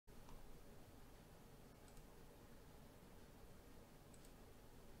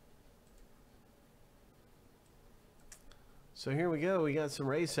So here we go. We got some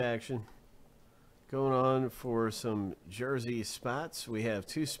race action going on for some jersey spots. We have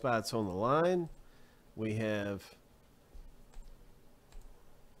 2 spots on the line. We have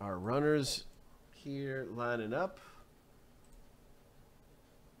our runners here lining up.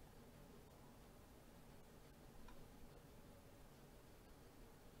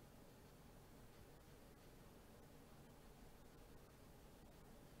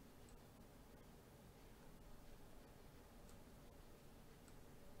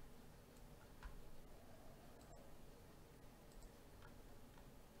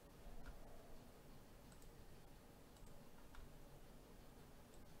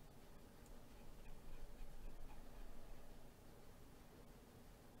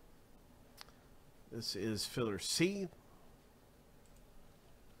 This is filler C.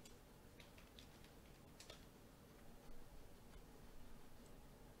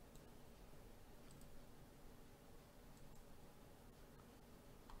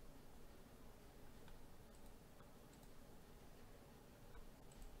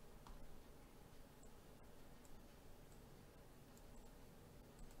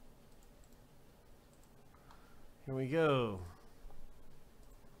 Here we go.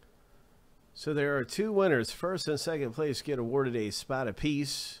 So there are 2 winners. First and second place get awarded a spot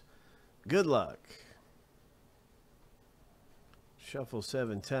apiece. Good luck. Shuffle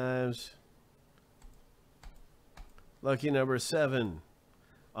 7 times. Lucky number 7.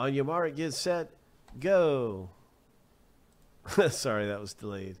 On your mark, get set, go. Sorry, that was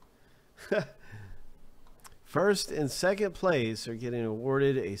delayed. First and second place are getting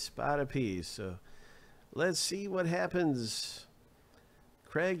awarded a spot apiece. So let's see what happens.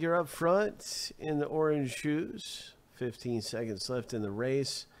 Craig, you're up front in the orange shoes. 15 seconds left in the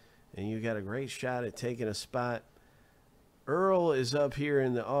race, and you got a great shot at taking a spot. Earl is up here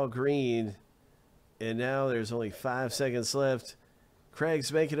in the all green, and now there's only 5 seconds left.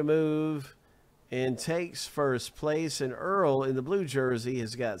 Craig's making a move and takes first place, and Earl in the blue jersey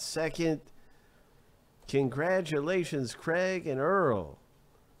has got second. Congratulations, Craig and Earl,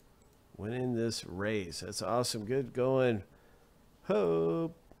 winning this race. That's awesome. Good going.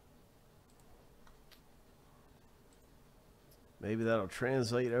 Hope. Maybe that'll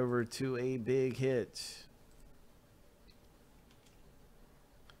translate over to a big hit.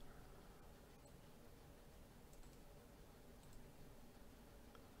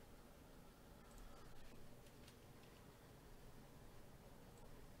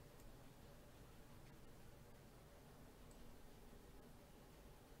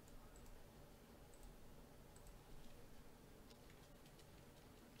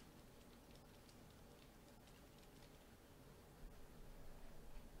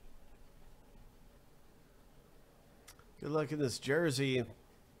 Good luck in this jersey.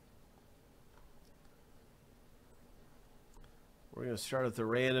 We're going to start at the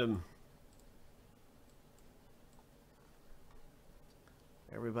random.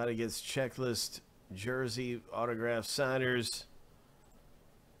 Everybody gets checklist jersey autograph signers.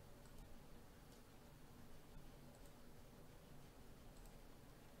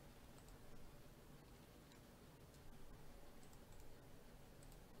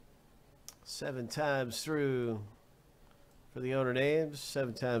 Seven times through for the owner names,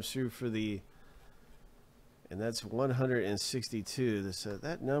 7 times through for the, and that's 162. This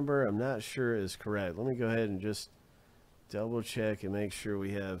that number I'm not sure is correct. Let me go ahead and just double check and make sure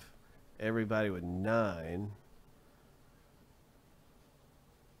we have everybody with 9.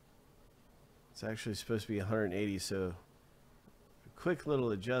 It's actually supposed to be 180, so a quick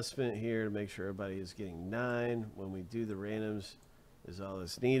little adjustment here to make sure everybody is getting 9 when we do the randoms is all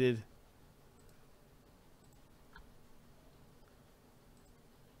that's needed.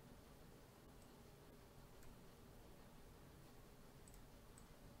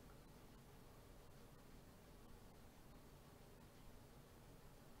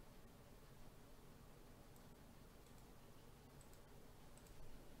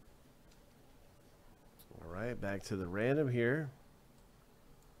 Back to the random here.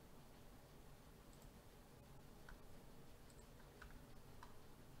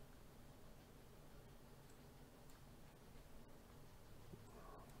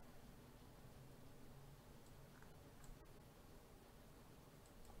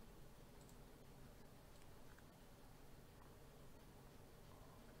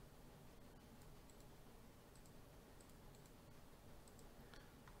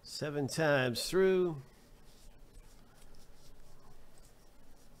 Seven times through.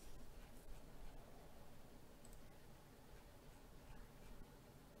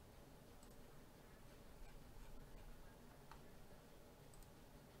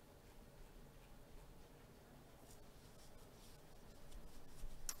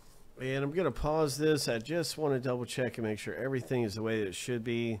 And I'm going to pause this. I just want to double check and make sure everything is the way that it should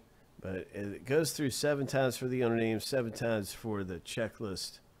be. But it goes through 7 times for the owner name, 7 times for the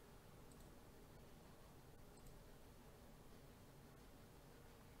checklist.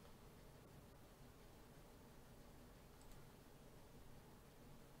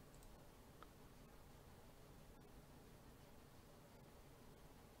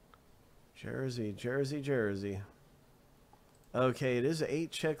 Jersey, Jersey, Jersey. Okay, it is 8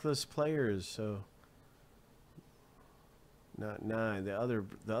 checklist players, so not 9. The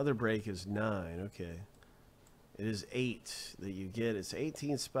other break is 9. Okay, it is 8 that you get. It's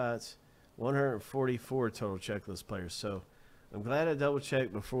 18 spots, 144 total checklist players. So I'm glad I double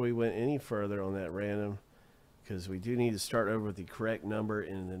checked before we went any further on that random, because we do need to start over with the correct number,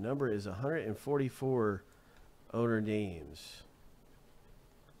 and the number is 144 owner names.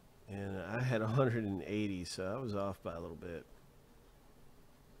 And I had 180, so I was off by a little bit.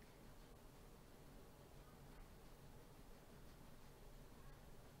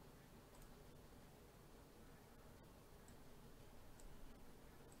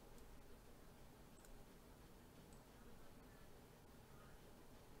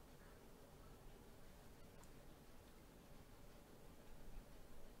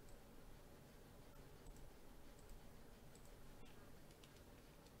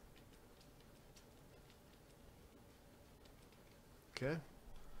 Okay.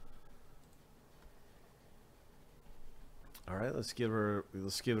 All right, let's give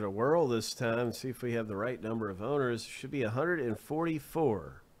it a whirl this time and see if we have the right number of owners. It should be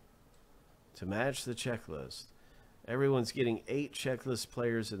 144 to match the checklist. Everyone's getting 8 checklist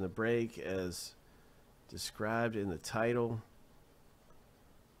players in the break as described in the title.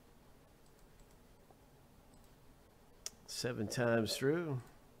 7 times through.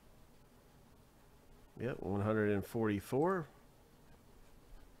 Yep, 144.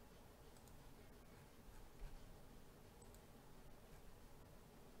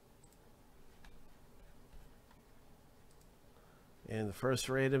 And the first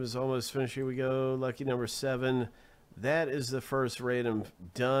random is almost finished. Here we go. Lucky number 7. That is the first random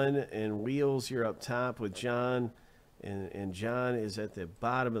done. And Wheels, you're up top with John. And John is at the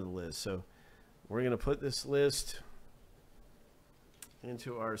bottom of the list. So we're going to put this list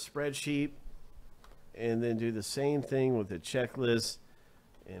into our spreadsheet and then do the same thing with the checklist.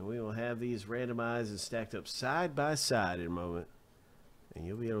 And we will have these randomized and stacked up side by side in a moment. And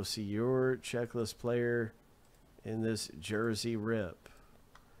you'll be able to see your checklist player in this jersey rip.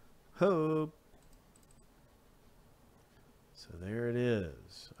 Hope. So there it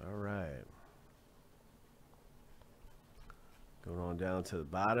is. All right. Going on down to the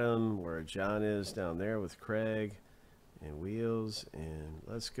bottom where John is down there with Craig and Wheels. And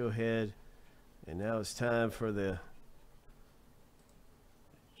let's go ahead. And now it's time for the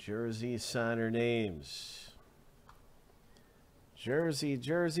jersey signer names. Jersey,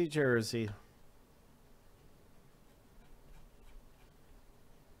 Jersey, Jersey.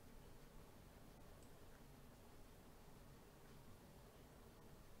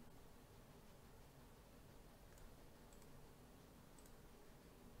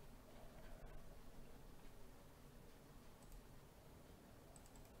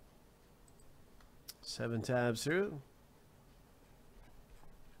 Seven times through.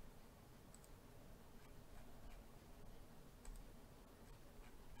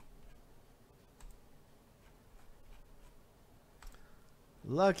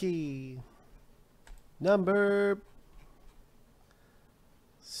 Lucky number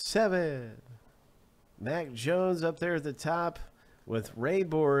 7. Mac Jones up there at the top with Ray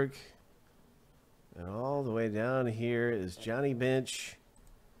Borg. And all the way down here is Johnny Bench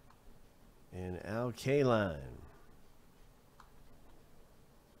and Al Kaline.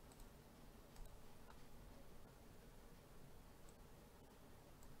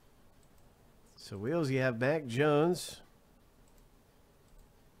 So Wheels, you have Mac Jones.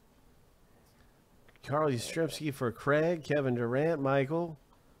 Carl Yastrzemski for Craig. Kevin Durant, Michael.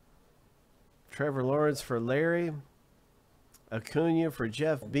 Trevor Lawrence for Larry. Acuna for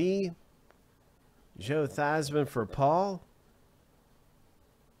Jeff B. Joe Theismann for Paul.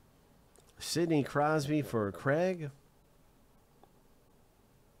 Sidney Crosby for Craig.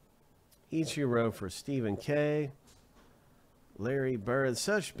 Ichiro for Stephen K. Larry Bird.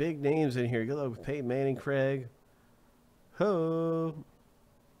 Such big names in here. Good luck with Peyton Manning, Craig. Hope.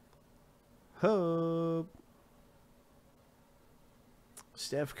 Hope.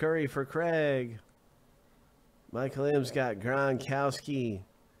 Steph Curry for Craig. Michael M's got Gronkowski.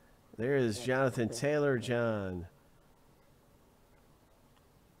 There is Jonathan Taylor, John.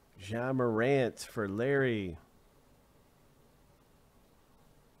 John Morant for Larry.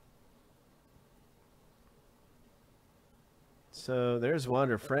 So there's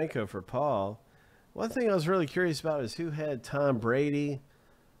Wander Franco for Paul. One thing I was really curious about is who had Tom Brady.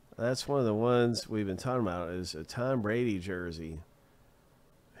 That's one of the ones we've been talking about is a Tom Brady jersey.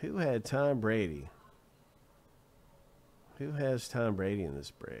 Who had Tom Brady? Who has Tom Brady in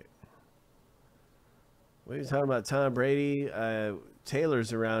this break? We've been talking about Tom Brady.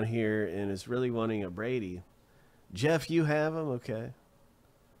 Taylor's around here and is really wanting a Brady. Jeff, you have him? Okay.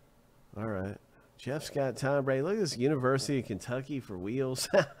 All right. Jeff's got Tom Brady. Look at this University of Kentucky for wheels.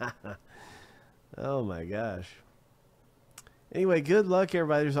 Oh, my gosh. Anyway, good luck,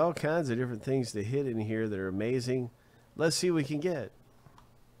 everybody. There's all kinds of different things to hit in here that are amazing. Let's see what we can get.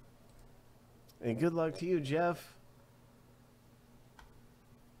 And good luck to you, Jeff.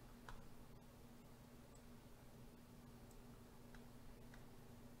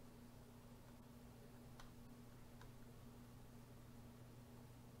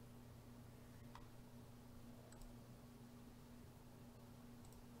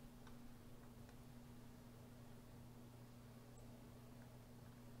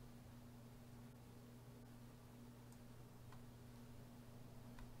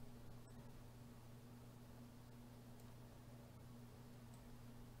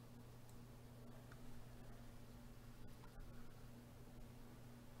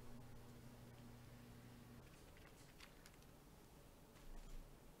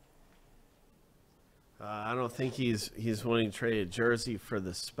 I don't think he's wanting to trade a jersey for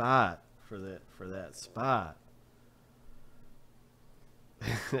the spot for that spot.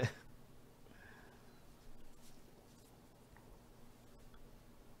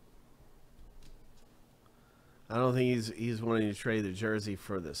 I don't think he's wanting to trade the jersey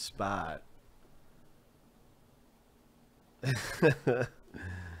for the spot.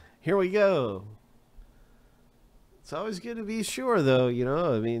 Here we go. It's always good to be sure, though. You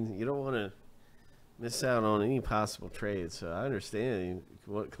know, I mean, you don't want to miss out on any possible trade. So I understand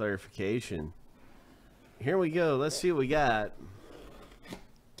you want clarification. Here we go. Let's see what we got.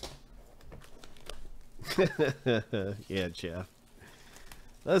 Yeah, Jeff.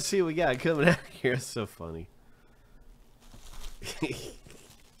 Let's see what we got coming out here. It's so funny.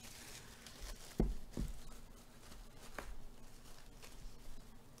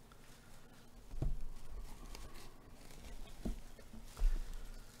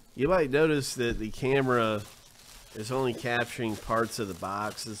 You might notice that the camera is only capturing parts of the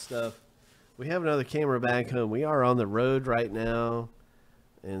box and stuff. We have another camera back home. We are on the road right now,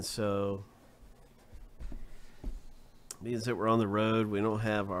 and so it means that we're on the road. We don't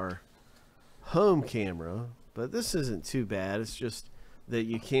have our home camera, but this isn't too bad. It's just that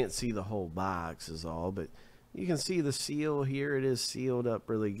you can't see the whole box is all, but you can see the seal here. It is sealed up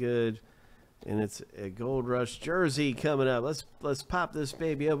really good. And it's a Gold Rush jersey coming up. Let's pop this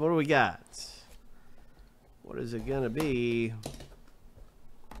baby up. What do we got? What is it gonna be?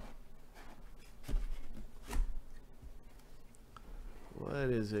 What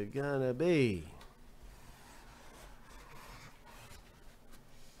is it gonna be?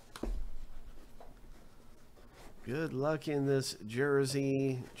 Good luck in this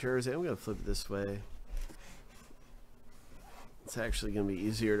jersey. I'm gonna flip it this way. It's actually going to be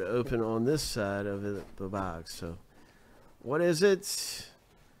easier to open on this side of the box. So, what is it?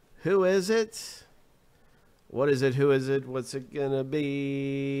 Who is it? What is it? Who is it? What's it going to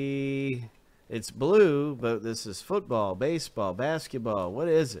be? It's blue, but this is football, baseball, basketball. What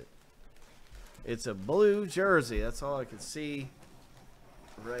is it? It's a blue jersey. That's all I can see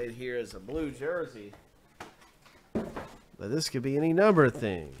right here is a blue jersey. But this could be any number of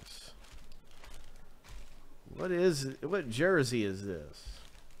things. What jersey is this?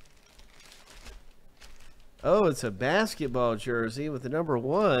 Oh, it's a basketball jersey with the number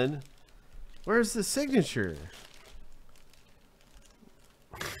 1. Where's the signature?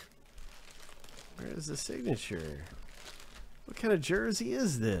 Where's the signature? What kind of jersey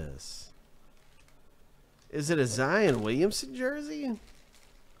is this? Is it a Zion Williamson jersey?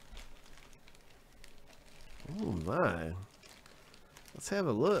 Oh my. Let's have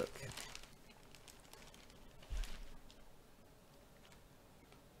a look.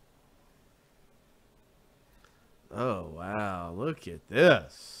 Oh, wow. Look at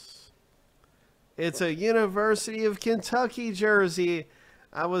this. It's a University of Kentucky jersey.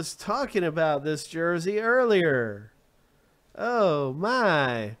 I was talking about this jersey earlier. Oh,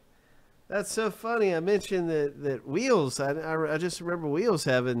 my. That's so funny. I mentioned that Wheels, I just remember Wheels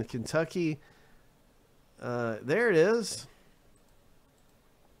having Kentucky. There it is.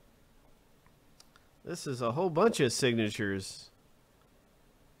 This is a whole bunch of signatures.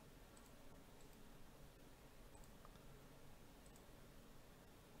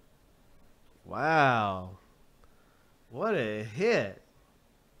 Wow. What a hit.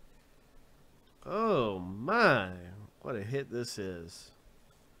 Oh my. What a hit this is.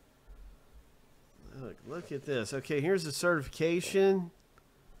 Look at this. Okay, here's the certification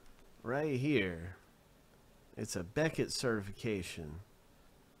right here. It's a Beckett certification.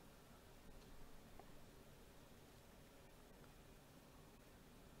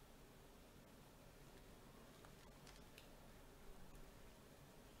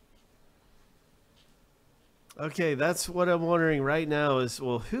 Okay, that's what I'm wondering right now is,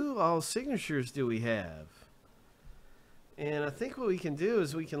 well, who all signatures do we have? And I think what we can do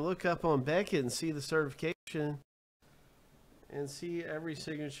is we can look up on Beckett and see the certification and see every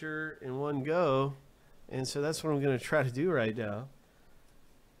signature in one go. And so that's what I'm going to try to do right now.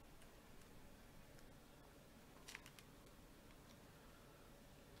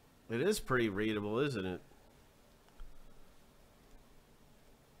 It is pretty readable, isn't it?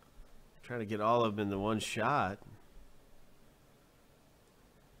 Trying to get all of them in the one shot.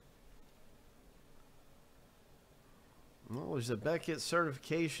 Well, there's a Beckett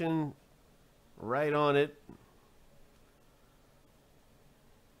certification right on it.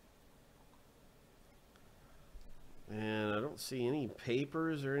 And I don't see any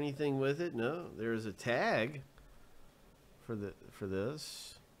papers or anything with it. No, there's a tag for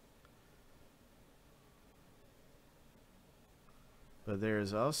this. But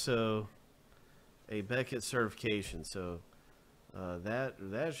there's also a Beckett certification, so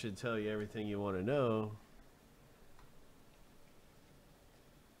that should tell you everything you want to know.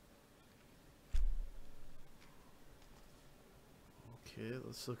 Okay,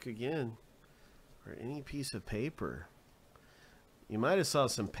 let's look again for any piece of paper. You might have saw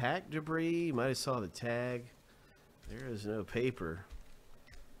some pack debris. You might have saw the tag. There is no paper.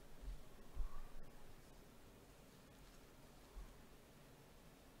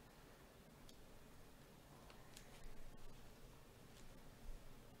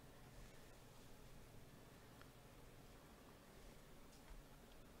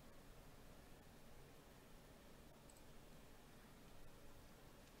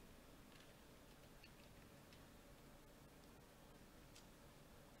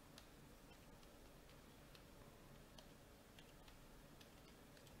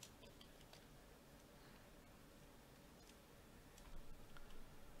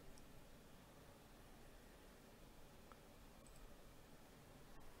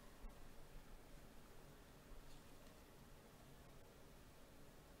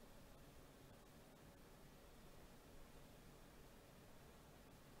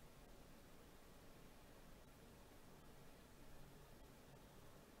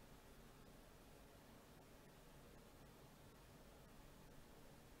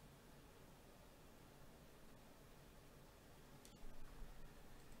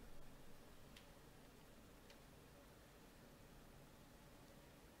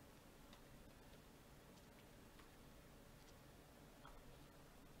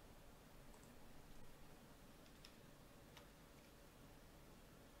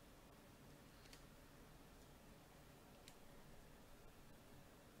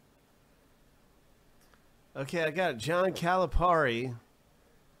 Okay, I got John Calipari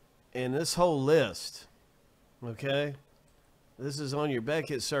in this whole list. Okay, this is on your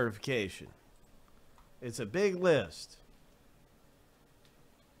Beckett certification. It's a big list.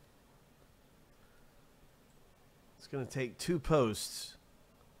 It's going to take 2 posts.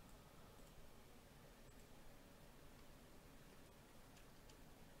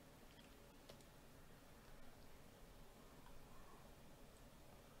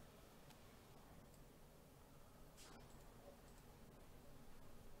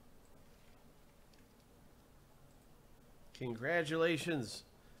 Congratulations,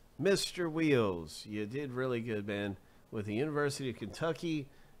 Mr. Wheels. You did really good, man, with the University of Kentucky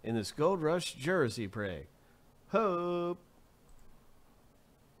in this Gold Rush jersey break. Hope.